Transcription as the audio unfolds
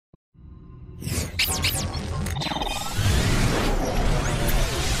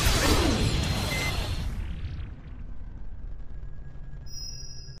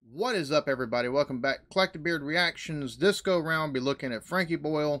What is up, everybody? Welcome back. Eclectic Beard Reactions. This go round, be looking at Frankie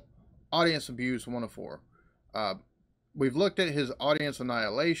Boyle Audience Abuse 104. We've looked at his audience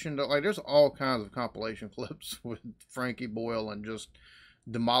annihilation. Like, there's all kinds of compilation clips with Frankie Boyle and just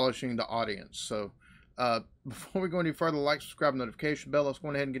demolishing the audience. So, before we go any further, like, subscribe, notification bell. Let's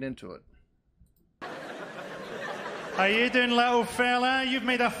go ahead and get into it. How you doing, little fella? You've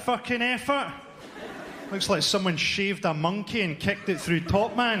made a fucking effort. Looks like someone shaved a monkey and kicked it through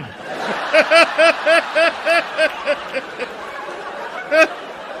Top Man.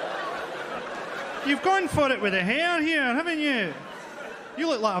 You've gone for it with the hair here, haven't you? You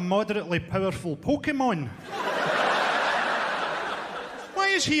look like a moderately powerful Pokemon. Why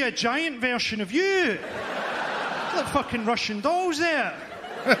is he a giant version of you? Like fucking Russian dolls there.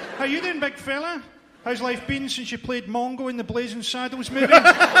 How you doing, big fella? How's life been since you played Mongo in the Blazing Saddles movie?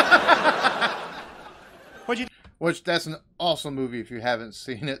 Which, that's an awesome movie if you haven't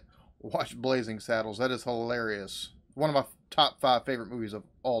seen it. Watch Blazing Saddles. That is hilarious. One of my top 5 favorite movies of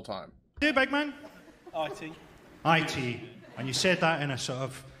all time. Hey, big man. IT. IT. And you said that in a sort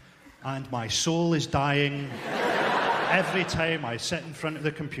of, and my soul is dying every time I sit in front of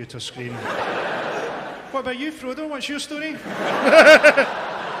the computer screen. What about you, Frodo? What's your story?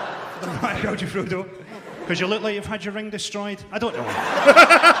 I don't know why I called you Frodo. Because you look like you've had your ring destroyed. I don't know.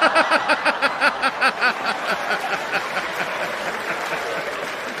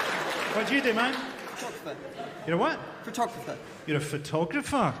 What do you do, man? Photographer. You're a what? Photographer. You're a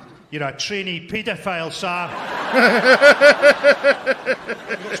photographer. You're a trainee paedophile, sir.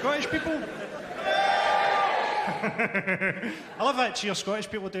 You got Scottish people? I love that cheer Scottish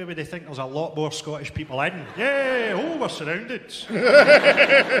people do where they think there's a lot more Scottish people in. Yay! Oh, we're surrounded.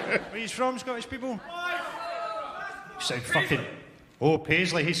 Where are you from, Scottish people? You sound fucking... Oh,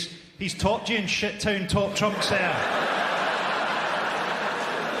 Paisley, he's topped you in Shittown top trunks there.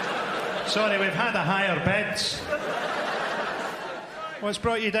 Sorry, we've had a higher bid. What's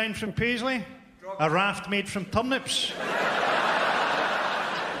brought you down from Paisley? A raft made from turnips.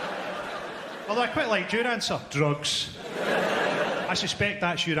 Although I quite liked your answer. Drugs. I suspect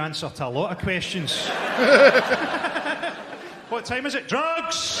that's your answer to a lot of questions. What time is it?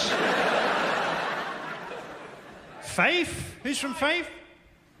 Drugs! Fife? Who's from Fife?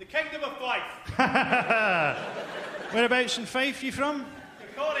 The Kingdom of Fife. Whereabouts in Fife you from?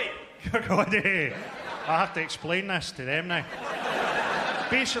 Kirkcaldy. I have to explain this to them now.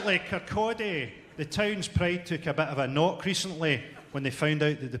 Basically, Kirkcaldy, the town's pride took a bit of a knock recently when they found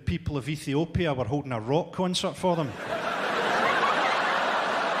out that the people of Ethiopia were holding a rock concert for them.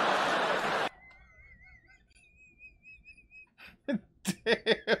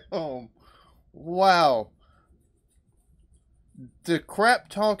 Damn. Wow. The crap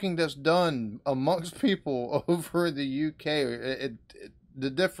talking that's done amongst people over in the UK, the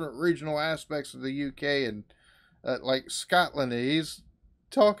different regional aspects of the UK and like Scotland, he's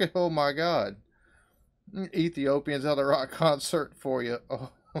talking, oh my God. Ethiopians held a rock concert for you.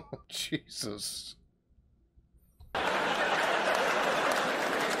 Oh, Jesus.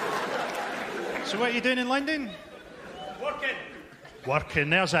 So what are you doing in London? Working. Working,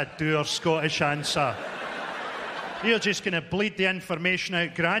 there's a dour Scottish answer. You're just going to bleed the information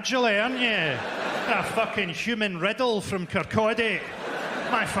out gradually, aren't you? A fucking human riddle from Kirkcaldy.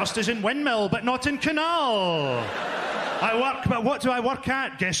 My first is in Windmill, but not in Canal. I work, but what do I work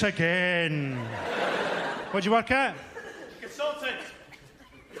at? Guess again. What do you work at? Consultant.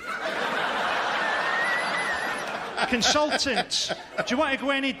 Consultant. Do you want to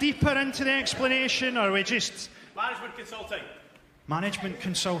go any deeper into the explanation, or are we just... Management consulting. Management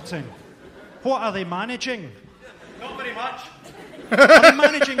consulting. What are they managing? Not very much. Are they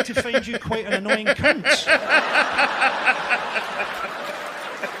managing to find you quite an annoying cunt?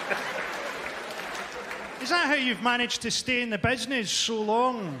 Is that how you've managed to stay in the business so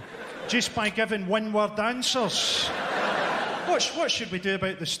long? Just by giving one-word answers? What should we do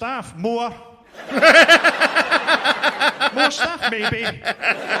about the staff? More? More staff, maybe?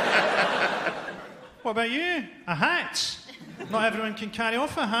 What about you? A hat? Not everyone can carry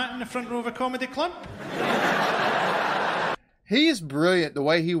off a hat in the front row of a comedy club. He's brilliant the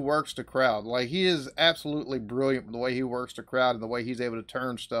way he works the crowd. Like, he is absolutely brilliant the way he works the crowd and the way he's able to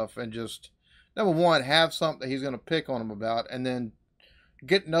turn stuff and just, number one, have something he's going to pick on them about, and then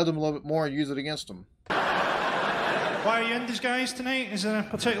get to know them a little bit more and use it against them. Why are you in disguise tonight? Is there a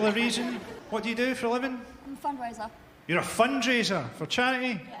particular reason? What do you do for a living? I'm a fundraiser. You're a fundraiser for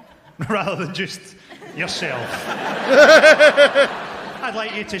charity? Yeah. Rather than just yourself. I'd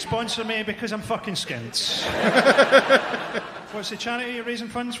like you to sponsor me because I'm fucking skint. What's the charity you're raising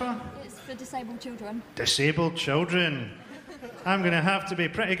funds for? It's for disabled children. Disabled children. I'm going to have to be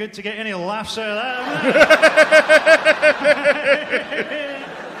pretty good to get any laughs out of that.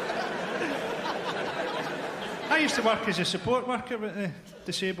 I used to work as a support worker with the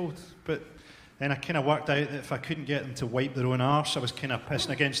disabled, but then I kind of worked out that if I couldn't get them to wipe their own arse, I was kind of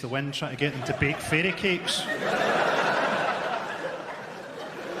pissing against the wind trying to get them to bake fairy cakes.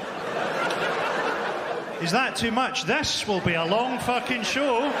 Is that too much? This will be a long fucking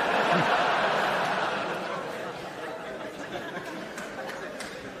show.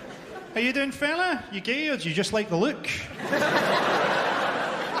 How you doing, fella? You gay or do you just like the look?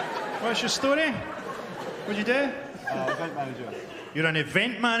 What's your story? What do you do? Event manager. You're an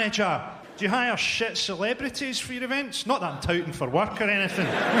event manager. Do you hire shit celebrities for your events? Not that I'm touting for work or anything.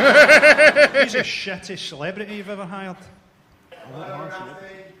 Who's the shittest celebrity you've ever hired?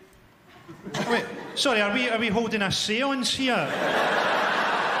 Wait, sorry, are we holding a seance here? What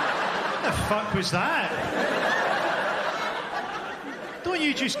the fuck was that? Don't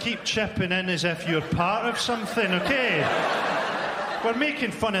you just keep chipping in as if you're part of something, okay? We're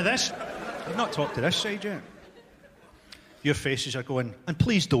making fun of this. I've not talked to this side yet. Your faces are going, and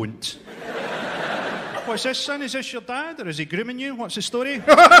please don't. What's this, son? Is this your dad, or is he grooming you? What's the story?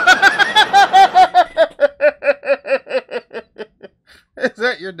 Is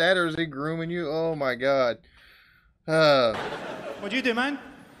that your dad, or is he grooming you? Oh my God. What do you do, man?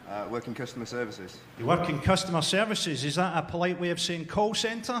 Work in customer services. You work in customer services. Is that a polite way of saying call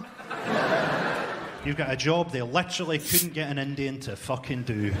centre? You've got a job they literally couldn't get an Indian to fucking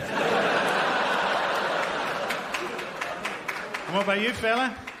do. And what about you,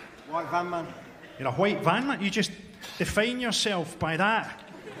 fella? White van man. You're a white van man? You just define yourself by that.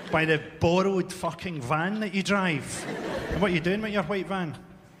 By the borrowed fucking van that you drive. And what are you doing with your white van?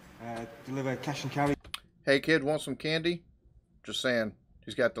 Deliver cash and carry. Hey kid, want some candy? Just saying.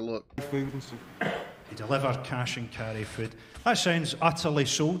 He's got the look. Food and stuff. You deliver cash and carry food. That sounds utterly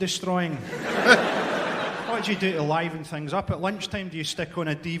soul-destroying. What do you do to liven things up? At lunchtime, do you stick on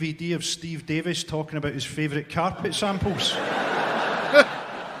a DVD of Steve Davis talking about his favourite carpet samples?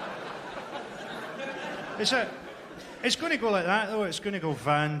 It's going to go like that, though. It's going to go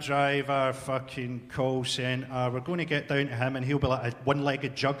van driver, fucking call centre. We're going to get down to him, and he'll be like a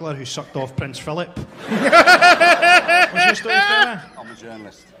one-legged juggler who sucked off Prince Philip. What's your story, fella? I'm a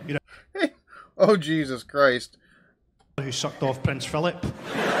journalist. Oh, Jesus Christ. Who sucked off Prince Philip.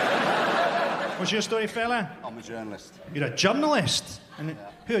 What's your story, fella? I'm a journalist. You're a journalist? And yeah.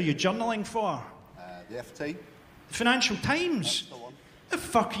 Who are you journaling for? The FT. Financial Times? That's the one. The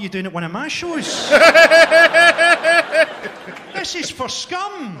fuck are you doing at one of my shows? This is for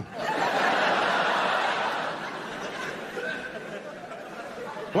scum.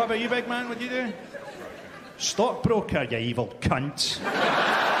 What about you, big man? What do you do? Stockbroker, you evil cunt.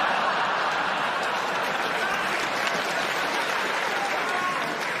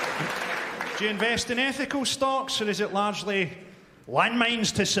 Do you invest in ethical stocks, or is it largely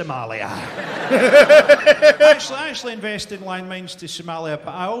landmines to Somalia? I actually invest in landmines to Somalia,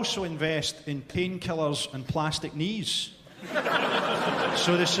 but I also invest in painkillers and plastic knees.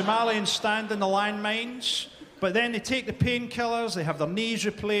 So the Somalians stand in the landmines, but then they take the painkillers, they have their knees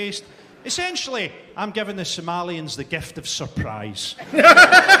replaced. Essentially, I'm giving the Somalians the gift of surprise.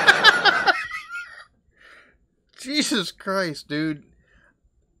 Jesus Christ, dude.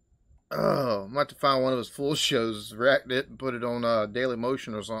 Oh, I'm about to find one of his full shows, react it, and put it on Daily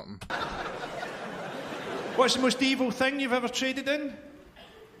Motion or something. What's the most evil thing you've ever traded in?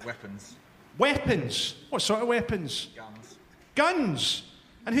 Weapons. Weapons? What sort of weapons? Guns. Guns?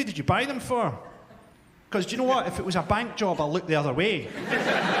 And who did you buy them for? Because do you know what? If it was a bank job, I'll look the other way.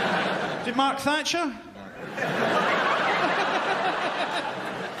 Did Mark Thatcher? No.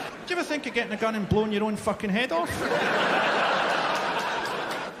 Do you ever think of getting a gun and blowing your own fucking head off?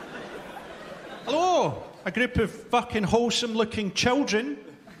 Hello, a group of fucking wholesome-looking children.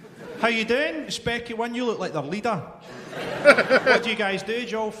 How you doing? It's Becky One, you look like their leader. What do you guys do?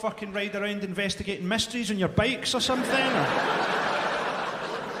 Do you all fucking ride around investigating mysteries on your bikes or something? Or...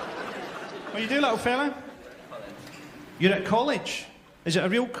 What do you do, little fella? You're at college? Is it a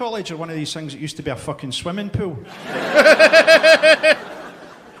real college or one of these things that used to be a fucking swimming pool?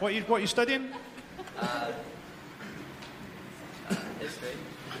 What are you studying? History.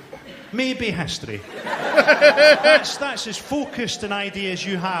 Maybe history. That's as focused an idea as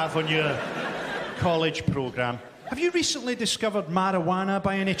you have on your college programme. Have you recently discovered marijuana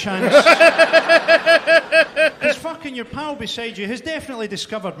by any chance? Because fucking your pal beside you has definitely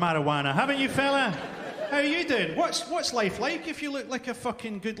discovered marijuana, haven't you, fella? How are you doing? What's life like if you look like a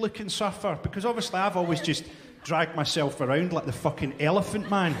fucking good-looking surfer? Because obviously I've always just dragged myself around like the fucking elephant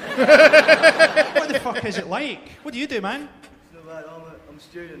man. What the fuck is it like? What do you do, man? So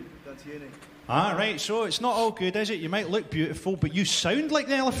student, going to uni. Ah, right, so it's not all good, is it? You might look beautiful, but you sound like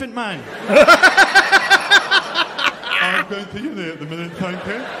the Elephant Man. I'm going to uni at the minute, thank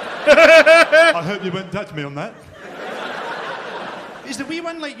you. I hope you won't judge me on that. Is the wee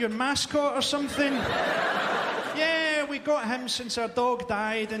one like your mascot or something? Yeah, we got him since our dog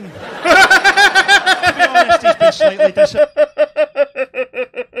died, and to be honest, he's been slightly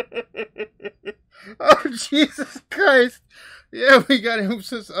Oh, Jesus Christ. Yeah, we got him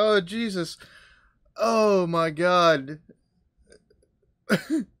since... Oh, Jesus. Oh, my God.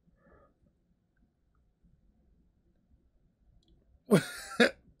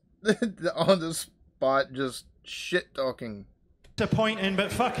 On the spot, just shit-talking. disappointing,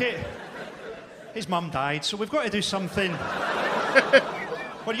 but fuck it. His mum died, so we've got to do something.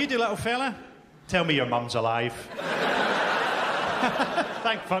 What do you do, little fella? Tell me your mum's alive.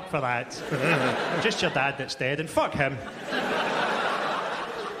 Thank fuck for that. Just your dad that's dead, and fuck him.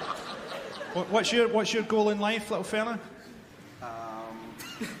 What's your goal in life, little fella?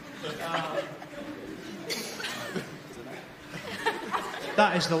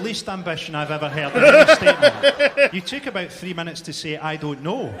 That is the least ambition I've ever heard in any statement. You took about 3 minutes to say, I don't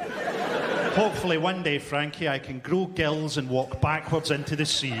know. Hopefully one day, Frankie, I can grow gills and walk backwards into the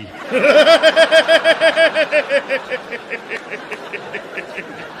sea. Do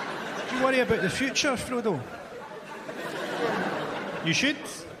you worry about the future, Frodo? You should.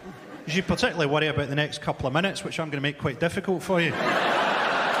 You should particularly worry about the next couple of minutes, which I'm going to make quite difficult for you.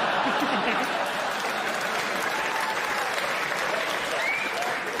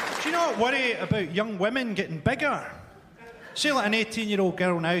 Do you not worry about young women getting bigger? Say like an 18-year-old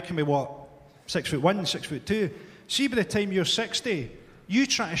girl now can be, what, 6'1", 6'2". See, by the time you're 60, you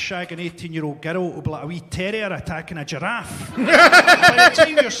try to shag an 18-year-old girl, it'll be like a wee terrier attacking a giraffe. By the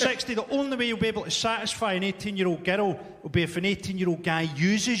time you're 60, the only way you'll be able to satisfy an 18-year-old girl will be if an 18-year-old guy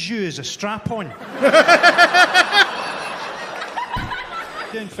uses you as a strap-on.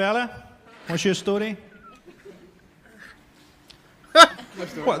 Doing, fella? What's your story?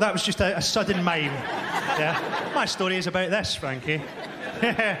 What, that was just a sudden mime. Yeah. My story is about this, Frankie.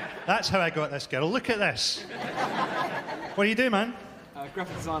 That's how I got this girl. Look at this. What do you do, man?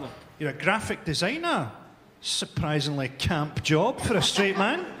 Graphic designer. You're a graphic designer? Surprisingly camp job for a straight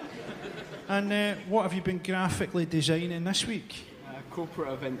man. And what have you been graphically designing this week?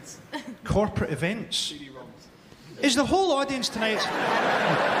 Corporate events. Corporate events? CD-ROMs. Is the whole audience tonight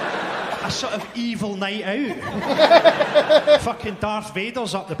a sort of evil night out? Fucking Darth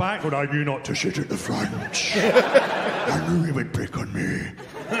Vader's up the back going, I knew not to sit at the front. I knew he would pick on me.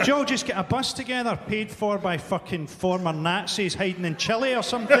 Do you all just get a bus together paid for by fucking former Nazis hiding in Chile or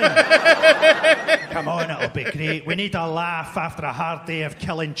something? Come on, it'll be great. We need a laugh after a hard day of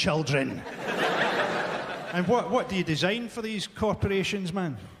killing children. And what do you design for these corporations,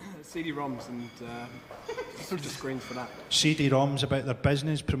 man? CD-ROMs and filter screens for that. CD-ROMs about their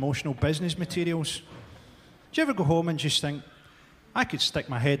business, promotional business materials. Do you ever go home and just think, I could stick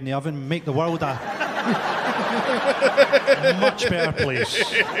my head in the oven and make the world a much better place?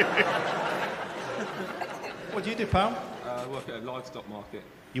 What do you do, pal? I work at a livestock market.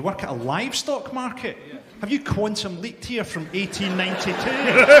 You work at a livestock market? Yeah. Have you quantum leaped here from 1892?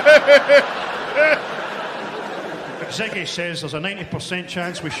 Ziggy says there's a 90%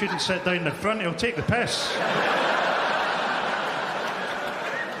 chance we shouldn't sit down in front, he'll take the piss.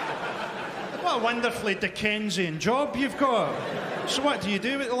 What a wonderfully Dickensian job you've got. So what do you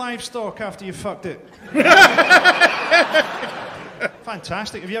do with the livestock after you've fucked it?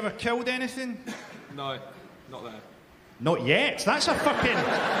 Fantastic. Have you ever killed anything? No, not there. Not yet. That's a fucking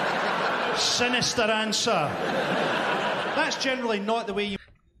sinister answer. That's generally not the way you...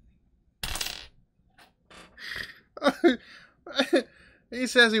 He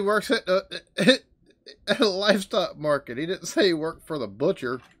says he works at a livestock market. He didn't say he worked for the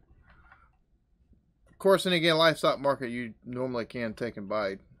butcher. Of course, and again, livestock market, you normally can take and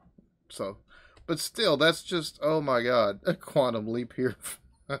buy. So, but still, that's just, oh my God, a quantum leap here.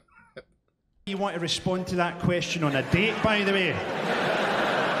 You want to respond to that question on a date, by the way?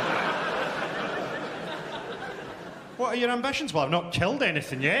 What are your ambitions? Well, I've not killed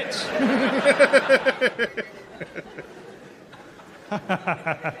anything yet.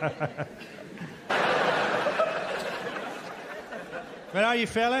 Where are you,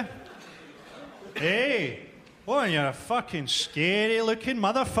 fella? Hey! Oh, you're a fucking scary-looking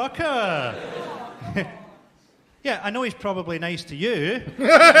motherfucker. Yeah, I know he's probably nice to you,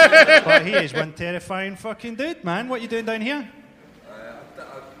 but he is one terrifying fucking dude, man. What are you doing down here? I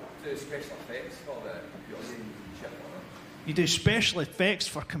do special effects for the building and shit like You do special effects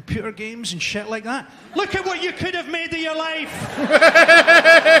for computer games and shit like that. Look at what you could have made of your life.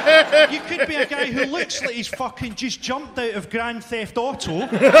 You could be a guy who looks like he's fucking just jumped out of Grand Theft Auto,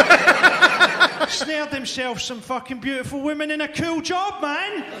 snared himself some fucking beautiful women in a cool job,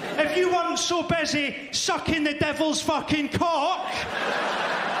 man. If you weren't so busy sucking the devil's fucking cock.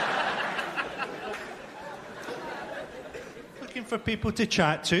 Looking for people to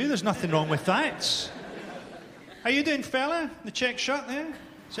chat to. There's nothing wrong with that. How you doing, fella? The check shirt there?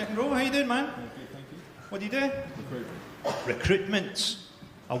 Second row. How you doing, man? Thank you. What do you do? Recruitment.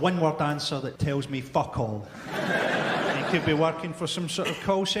 A one-word answer that tells me fuck all. You could be working for some sort of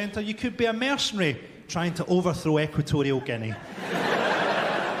call centre. You could be a mercenary trying to overthrow Equatorial Guinea.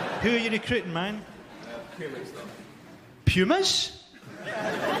 Who are you recruiting, man? Puma stuff. Pumas?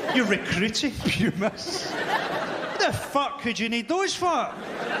 You're recruiting Pumas? What the fuck could you need those for?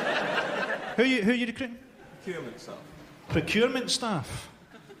 Who are you recruiting? Procurement stuff. Procurement staff.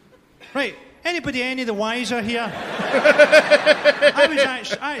 Right. Anybody any the wiser here? I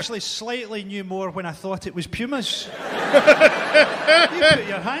actually slightly knew more when I thought it was Pumas. You put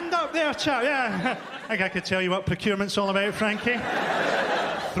your hand up there, chap. Yeah. I think I could tell you what procurement's all about, Frankie.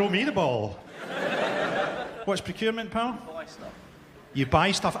 Throw me the ball. What's procurement, pal? Buy stuff. You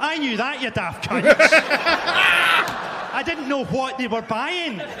buy stuff. I knew that, you daft cunt. I didn't know what they were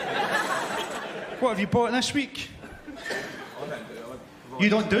buying. What have you bought this week? I don't do it. You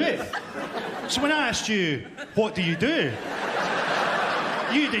don't do it? So when I asked you, what do? You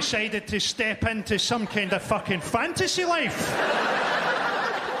decided to step into some kind of fucking fantasy life.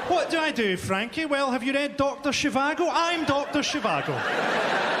 What do I do, Frankie? Well, have you read Dr. Zhivago? I'm Dr. Zhivago.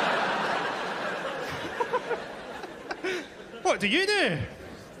 What do? You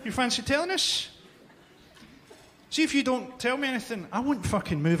fancy telling us? See, if you don't tell me anything, I won't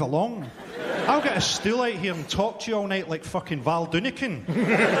fucking move along. I'll get a stool out here and talk to you all night like fucking Val Doonican.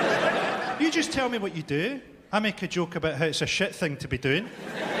 You just tell me what you do. I make a joke about how it's a shit thing to be doing.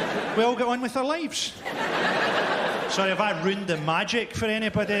 We all get on with our lives. Sorry, have I ruined the magic for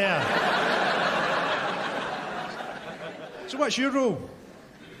anybody there? So what's your role?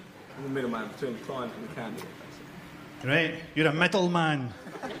 I'm the middleman between the client and the candidate. Right, you're a middleman.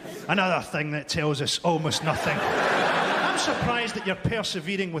 Another thing that tells us almost nothing. I'm surprised that you're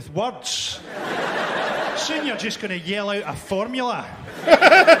persevering with words. Soon you're just going to yell out a formula.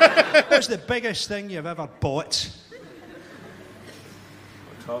 What's the biggest thing you've ever bought?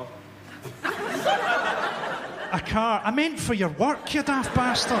 A car. A car? I meant for your work, you daft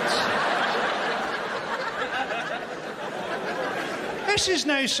bastards. This is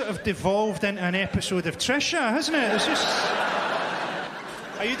now sort of devolved into an episode of Trisha, hasn't it? It's just...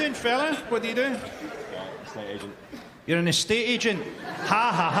 How you doing, fella? What do you do? Estate agent. You're an estate agent?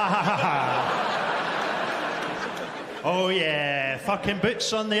 Ha ha ha ha ha ha. Oh yeah, fucking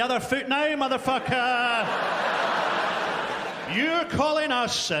boots on the other foot now, motherfucker. You're calling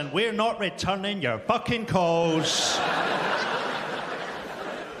us and we're not returning your fucking calls.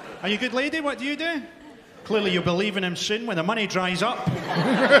 Are you a good lady? What do you do? Clearly you'll believe in him soon when the money dries up. Work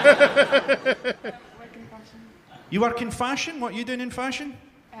in fashion. You work in fashion? What are you doing in fashion?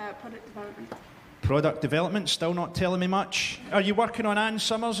 Product development. Product development, still not telling me much. Are you working on Ann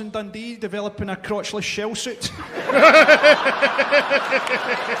Summers in Dundee, developing a crotchless shell suit?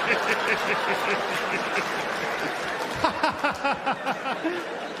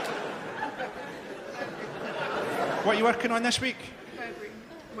 What are you working on this week?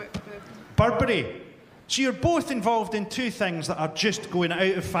 Burberry. So you're both involved in two things that are just going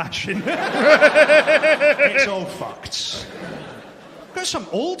out of fashion. It's all fucked. Got some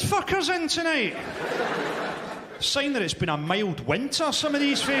old fuckers in tonight. Sign that it's been a mild winter, some of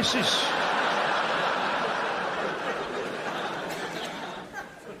these faces.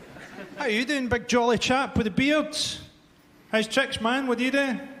 How you doing, big jolly chap with a beard? How's tricks, man? What do you do?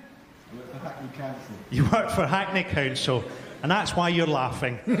 I work for Hackney Council. You work for Hackney Council, and that's why you're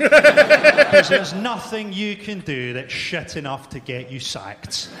laughing. Because there's nothing you can do that's shit enough to get you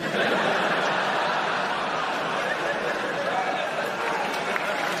sacked.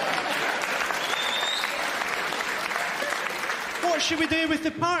 What should we do with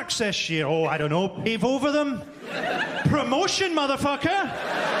the parks this year? Oh, I don't know, pave over them? Promotion, motherfucker!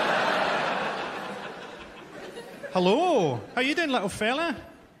 Hello, how you doing, little fella?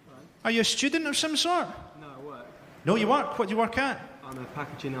 Are you a student of some sort? No, I work. No, you work? What do you work at? I'm a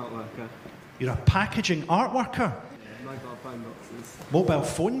packaging art worker. You're a packaging art worker? Mobile phone boxes. Mobile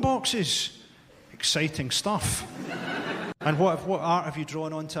phone boxes? Exciting stuff. And what art have you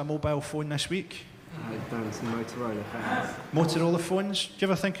drawn onto a mobile phone this week? I've done some Motorola phones. Motorola phones? Do you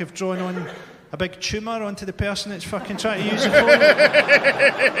ever think of drawing on a big tumour onto the person that's fucking trying to use the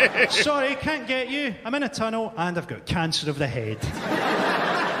phone. Sorry, can't get you. I'm in a tunnel and I've got cancer of the head.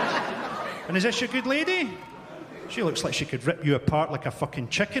 And is this your good lady? She looks like she could rip you apart like a fucking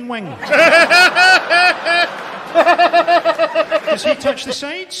chicken wing. Does he touch the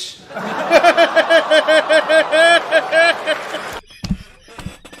sides?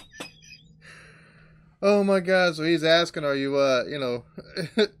 Oh my God! So he's asking, "Are you, you know?"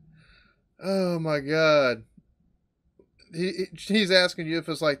 Oh my God! He's asking you if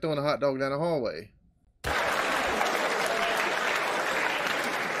it's like throwing a hot dog down a hallway.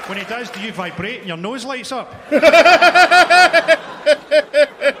 When he does, do you vibrate and your nose lights up?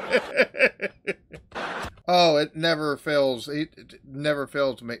 Oh, it never fails. It never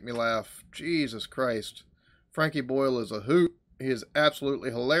fails to make me laugh. Jesus Christ. Frankie Boyle is a hoot. He is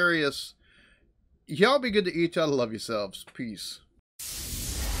absolutely hilarious. Y'all be good to each other. Love yourselves. Peace.